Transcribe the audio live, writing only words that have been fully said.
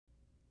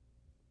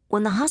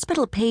When the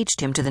hospital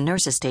paged him to the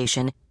nurse's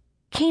station,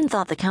 Kane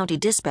thought the county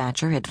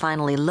dispatcher had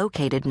finally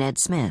located Ned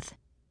Smith.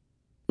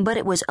 But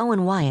it was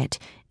Owen Wyatt,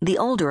 the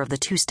older of the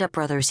two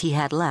stepbrothers he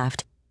had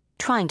left,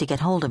 trying to get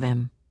hold of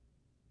him.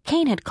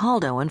 Kane had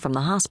called Owen from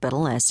the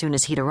hospital as soon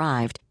as he'd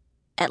arrived,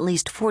 at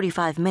least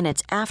 45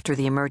 minutes after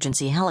the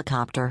emergency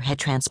helicopter had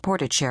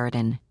transported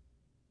Sheridan.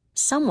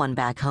 Someone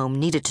back home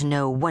needed to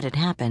know what had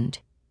happened.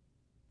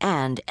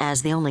 And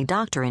as the only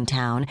doctor in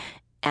town,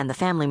 and the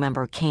family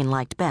member Kane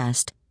liked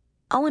best,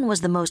 Owen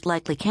was the most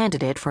likely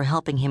candidate for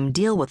helping him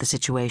deal with the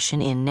situation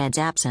in Ned's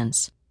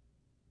absence.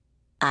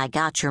 "I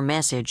got your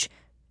message,"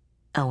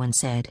 Owen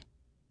said.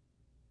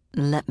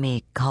 "Let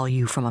me call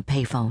you from a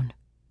payphone."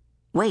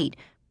 "Wait,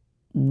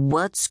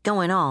 what's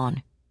going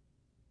on?"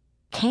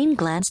 Kane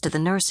glanced at the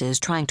nurses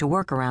trying to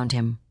work around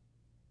him.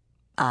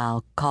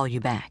 "I'll call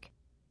you back."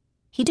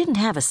 He didn't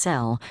have a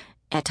cell.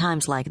 At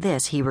times like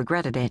this, he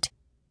regretted it.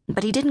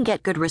 But he didn't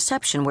get good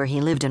reception where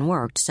he lived and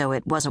worked, so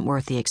it wasn't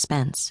worth the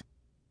expense.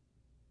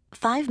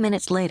 5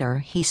 minutes later,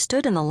 he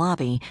stood in the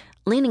lobby,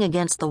 leaning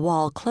against the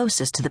wall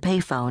closest to the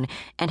payphone,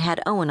 and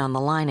had Owen on the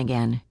line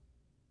again.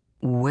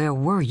 "Where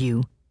were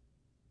you?"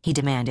 he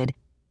demanded,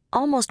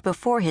 almost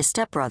before his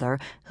stepbrother,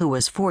 who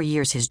was 4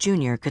 years his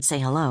junior, could say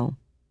hello.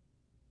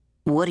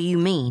 "What do you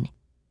mean?"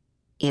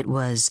 "It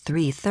was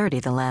 3:30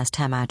 the last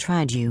time I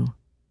tried you.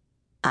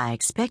 I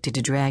expected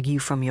to drag you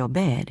from your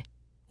bed.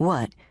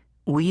 What,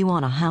 were you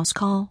on a house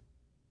call?"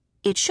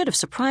 It should have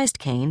surprised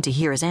Kane to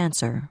hear his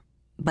answer,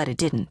 but it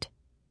didn't.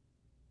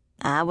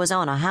 "I was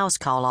on a house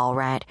call, all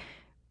right.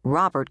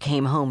 Robert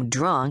came home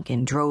drunk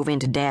and drove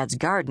into Dad's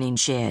gardening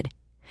shed.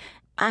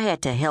 I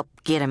had to help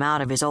get him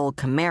out of his old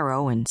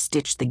Camaro and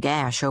stitch the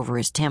gash over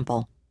his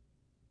temple."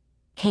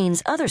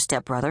 Kane's other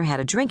stepbrother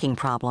had a drinking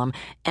problem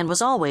and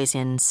was always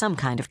in some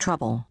kind of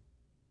trouble.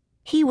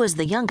 He was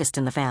the youngest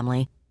in the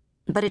family,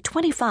 but at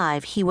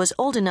 25 he was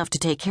old enough to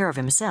take care of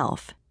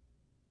himself.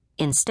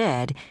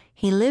 Instead,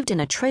 he lived in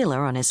a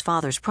trailer on his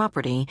father's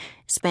property,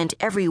 spent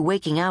every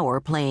waking hour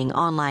playing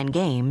online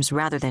games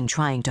rather than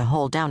trying to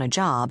hold down a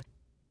job,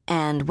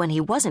 and when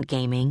he wasn't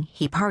gaming,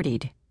 he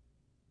partied.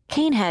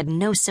 Kane had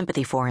no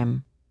sympathy for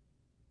him.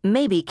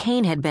 Maybe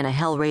Kane had been a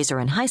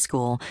hellraiser in high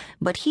school,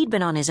 but he'd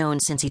been on his own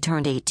since he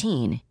turned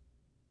 18.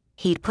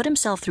 He'd put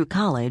himself through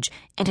college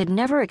and had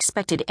never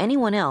expected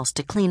anyone else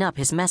to clean up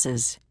his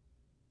messes.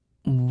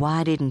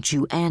 "Why didn't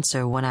you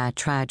answer when I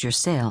tried your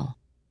cell?"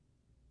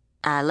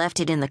 "I left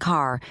it in the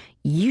car.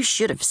 You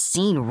should have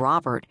seen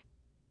Robert."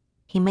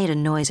 He made a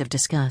noise of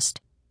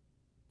disgust.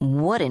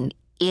 "What an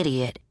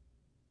idiot."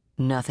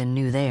 "Nothing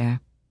new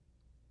there."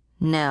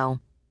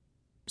 "No.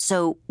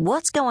 So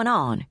what's going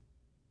on?"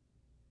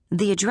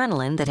 The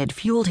adrenaline that had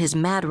fueled his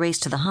mad race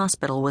to the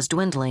hospital was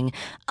dwindling,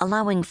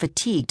 allowing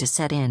fatigue to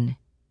set in.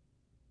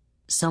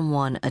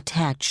 "Someone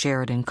attacked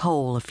Sheridan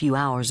Cole a few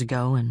hours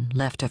ago and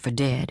left her for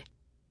dead."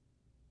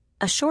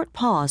 A short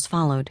pause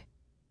followed.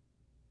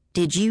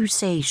 "Did you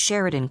say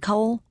Sheridan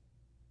Cole?"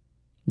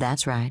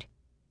 "That's right."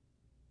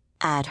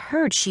 "I'd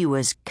heard she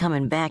was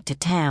coming back to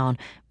town,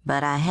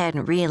 but I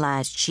hadn't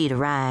realized she'd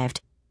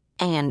arrived.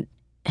 And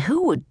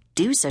who would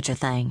do such a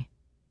thing?"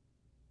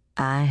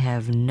 "I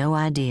have no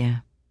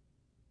idea."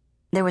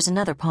 There was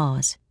another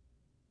pause.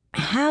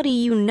 "How do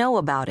you know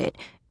about it?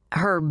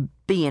 Her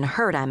being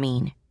hurt, I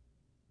mean."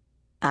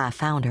 "I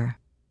found her.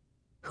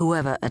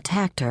 Whoever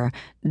attacked her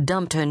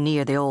dumped her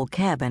near the old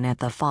cabin at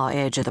the far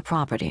edge of the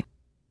property."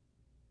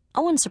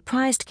 Owen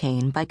surprised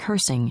Kane by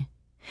cursing.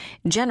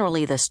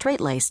 Generally the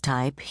straight-laced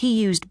type, he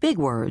used big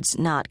words,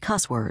 not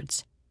cuss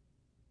words.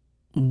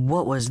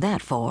 "What was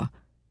that for?"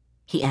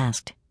 he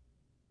asked.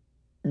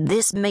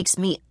 "This makes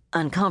me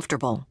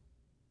uncomfortable."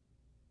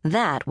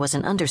 That was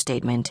an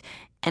understatement,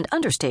 and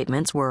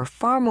understatements were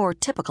far more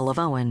typical of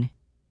Owen.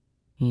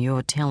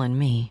 "You're telling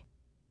me."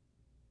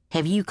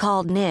 "Have you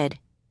called Ned?"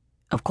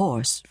 "Of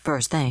course,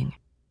 first thing."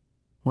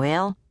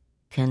 "Well,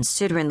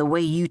 considering the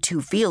way you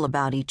two feel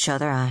about each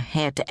other, I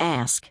had to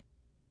ask."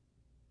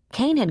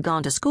 Kane had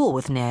gone to school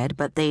with Ned,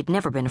 but they'd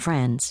never been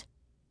friends.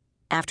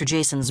 After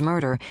Jason's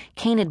murder,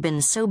 Kane had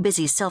been so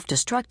busy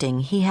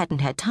self-destructing he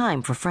hadn't had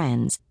time for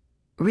friends.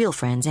 Real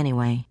friends,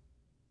 anyway.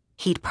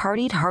 He'd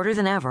partied harder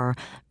than ever,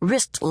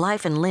 risked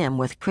life and limb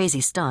with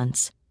crazy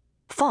stunts,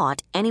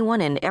 fought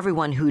anyone and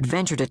everyone who'd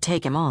ventured to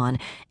take him on,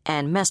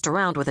 and messed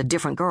around with a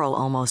different girl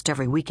almost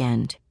every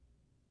weekend.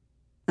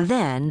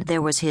 Then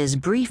there was his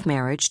brief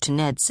marriage to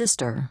Ned's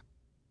sister.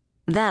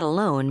 That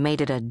alone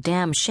made it a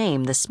damn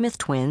shame the Smith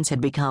twins had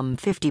become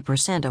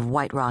 50% of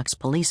White Rock's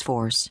police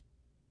force.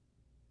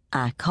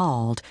 "I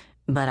called,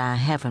 but I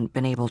haven't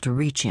been able to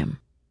reach him,"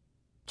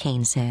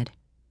 Kane said.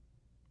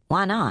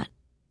 "Why not?"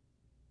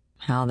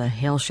 "How the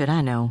hell should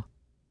I know?"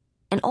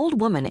 An old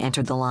woman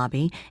entered the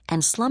lobby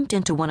and slumped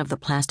into one of the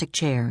plastic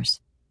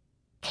chairs.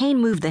 Kane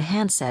moved the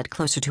handset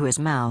closer to his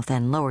mouth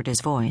and lowered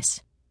his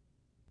voice.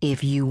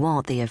 "If you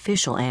want the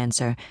official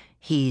answer,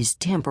 he's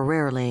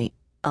temporarily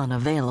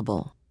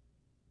unavailable."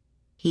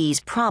 "He's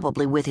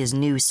probably with his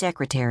new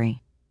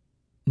secretary."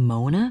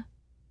 "Mona?"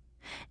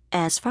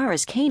 As far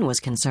as Kane was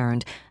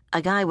concerned,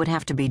 A guy would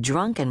have to be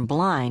drunk and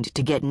blind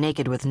to get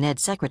naked with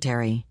Ned's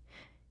secretary.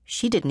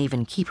 She didn't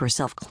even keep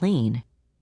herself clean.